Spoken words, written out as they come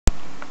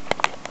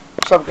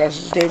What's up, guys?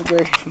 It's David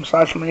Gray from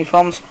Subliminal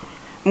Films.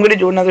 I'm gonna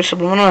do another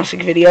Subliminal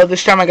music video.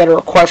 This time I got a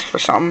request for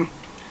something.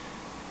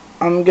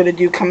 I'm gonna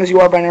do Come As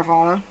You Are by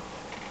Nirvana.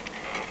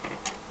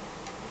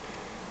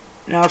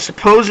 Now,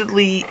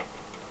 supposedly,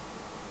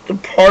 the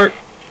part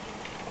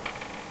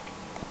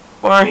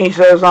where he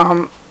says,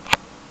 and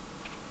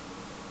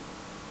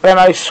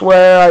I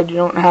swear I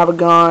don't have a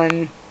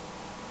gun,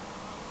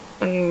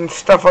 and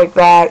stuff like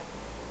that,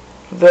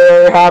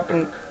 there's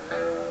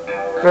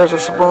a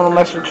subliminal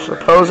message,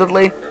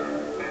 supposedly,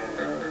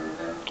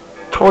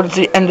 towards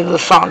the end of the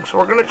song. So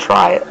we're gonna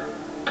try it.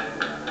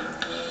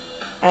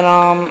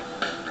 And,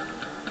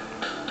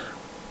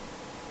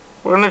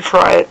 we're gonna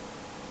try it.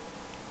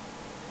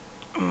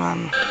 And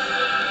then,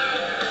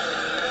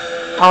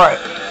 alright.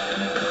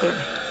 Good.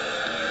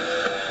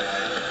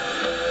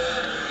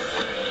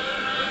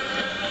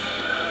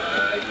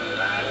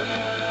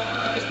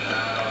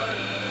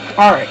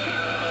 Alright.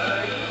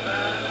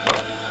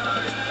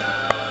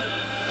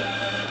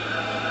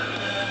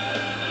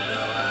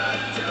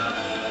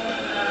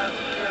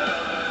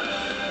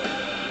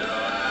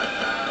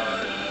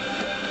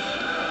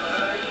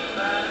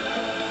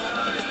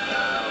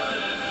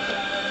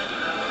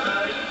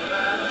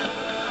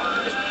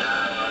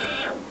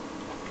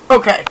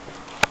 Okay,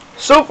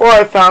 so far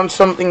I found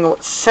something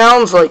that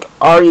sounds like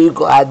Are You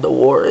Glad the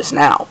War Is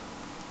Now?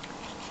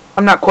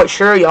 I'm not quite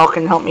sure, y'all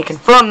can help me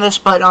confirm this,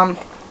 but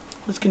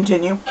let's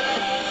continue.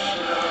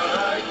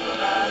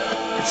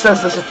 It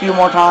says this a few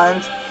more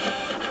times.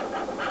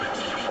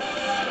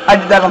 I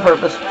did that on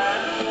purpose.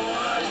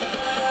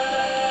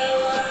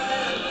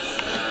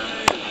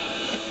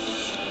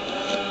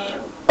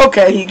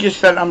 Okay, he just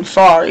said I'm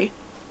sorry.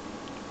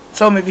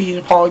 So maybe he's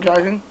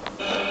apologizing.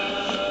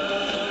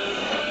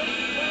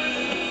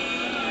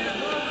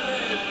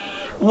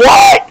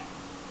 What?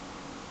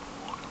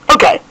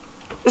 Okay,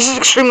 this is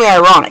extremely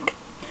ironic.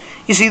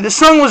 You see, the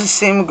song was the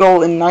same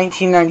goal in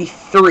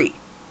 1993,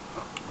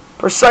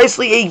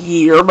 precisely a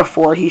year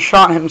before he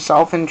shot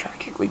himself and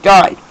tragically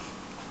died.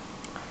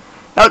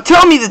 Now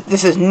tell me that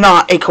this is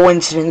not a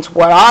coincidence,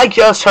 what I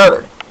just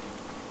heard.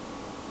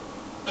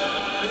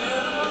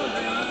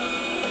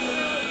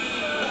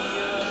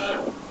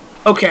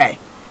 Okay,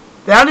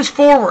 that is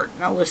forward.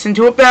 Now listen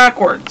to it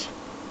backwards.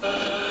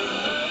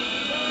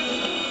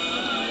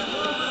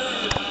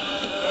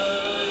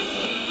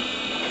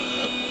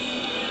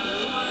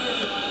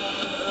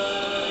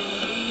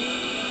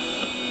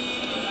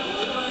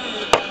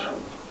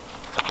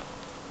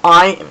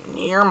 I am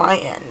near my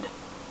end.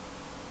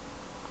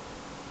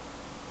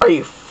 Are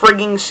you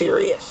frigging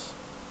serious?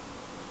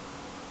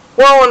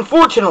 Well,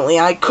 unfortunately,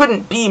 I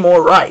couldn't be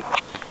more right.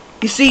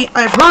 You see,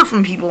 I've heard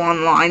from people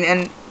online,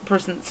 and the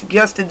person that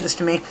suggested this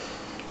to me,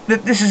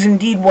 that this is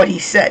indeed what he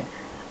said.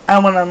 I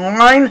went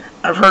online,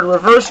 I've heard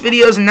reverse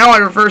videos, and now I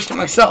reversed it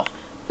myself.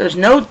 There's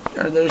no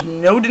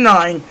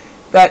denying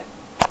that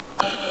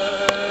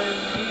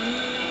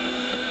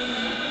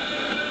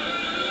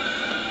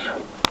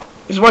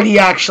is what he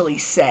actually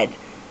said.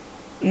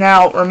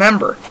 Now,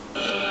 remember,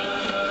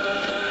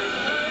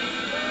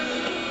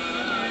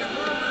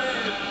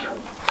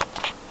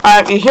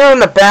 if you hear in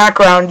the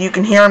background, you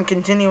can hear him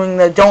continuing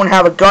the don't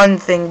have a gun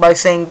thing by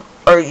saying,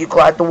 are you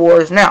glad the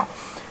war is now?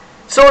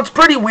 So it's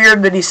pretty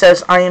weird that he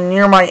says, I am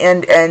near my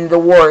end and the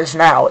war is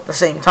now at the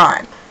same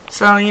time.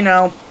 So, you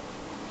know,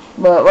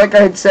 but like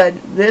I had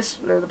said,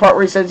 the part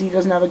where he says he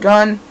doesn't have a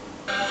gun,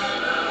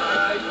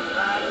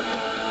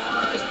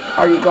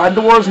 are you glad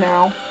the war is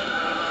now?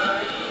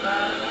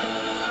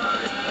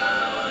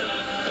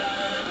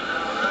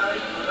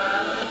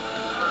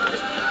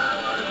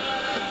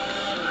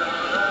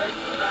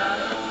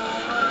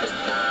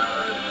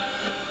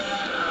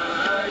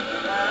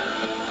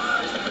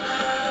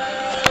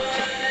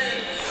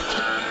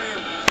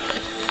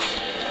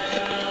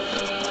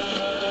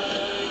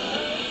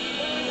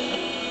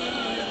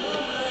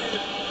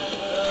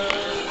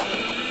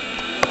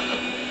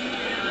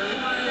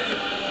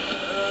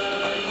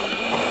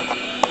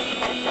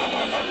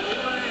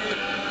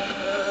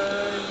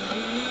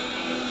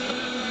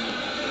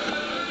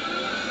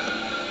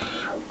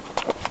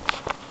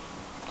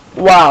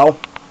 Wow.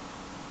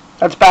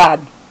 That's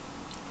bad.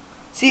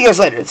 See you guys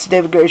later. It's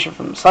David Gray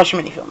from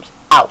Subliminal Films.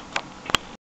 Out.